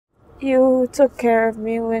You took care of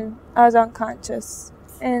me when I was unconscious.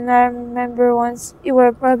 And I remember once you were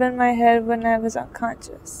rubbing my head when I was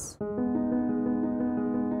unconscious.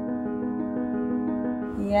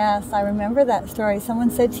 Yes, I remember that story. Someone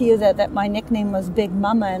said to you that my nickname was Big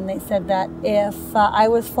Mama, and they said that if I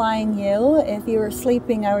was flying you, if you were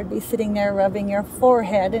sleeping, I would be sitting there rubbing your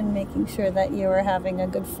forehead and making sure that you were having a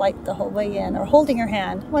good flight the whole way in, or holding your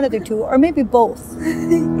hand, one of the two, or maybe both.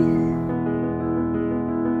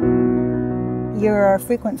 You're a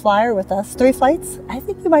frequent flyer with us, 3 flights. I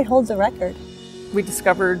think you might hold the record. We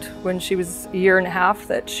discovered when she was a year and a half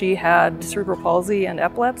that she had cerebral palsy and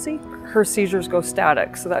epilepsy. Her seizures go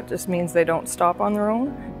static, so that just means they don't stop on their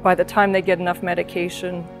own. By the time they get enough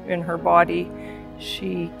medication in her body,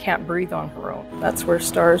 she can't breathe on her own. That's where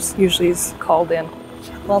STARS usually is called in.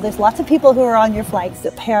 Well, there's lots of people who are on your flights, the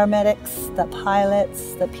paramedics, the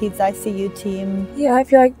pilots, the PEDS ICU team. Yeah, I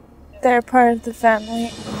feel like they're part of the family.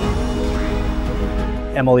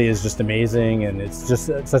 Emily is just amazing, and it's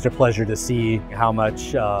just such a pleasure to see how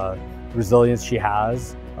much resilience she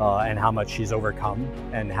has and how much she's overcome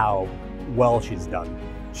and how well she's done.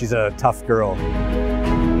 She's a tough girl.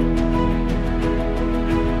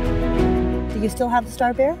 Do you still have the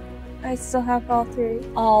Star Bear? I still have all 3.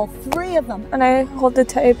 All 3 of them? And I hold the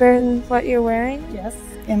teddy bear in what you're wearing. Yes.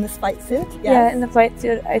 In this flight suit? Yes. Yeah, in the flight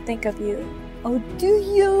suit, I think of you. Oh, do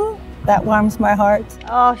you? That warms my heart.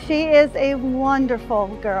 Oh, she is a wonderful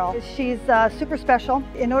girl. She's super special.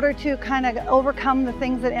 In order to kind of overcome the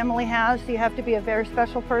things that Emily has, you have to be a very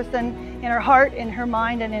special person in her heart, in her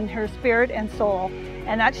mind, and in her spirit and soul.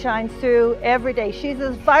 And that shines through every day. She's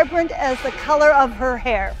as vibrant as the color of her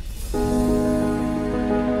hair.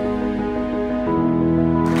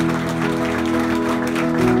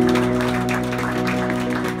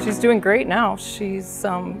 She's doing great now. She's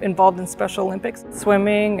involved in Special Olympics,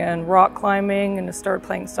 swimming and rock climbing, and has started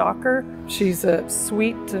playing soccer. She's a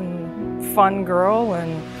sweet and fun girl,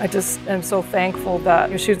 and I just am so thankful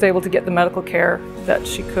that she was able to get the medical care that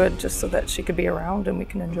she could, just so that she could be around and we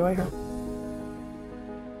can enjoy her.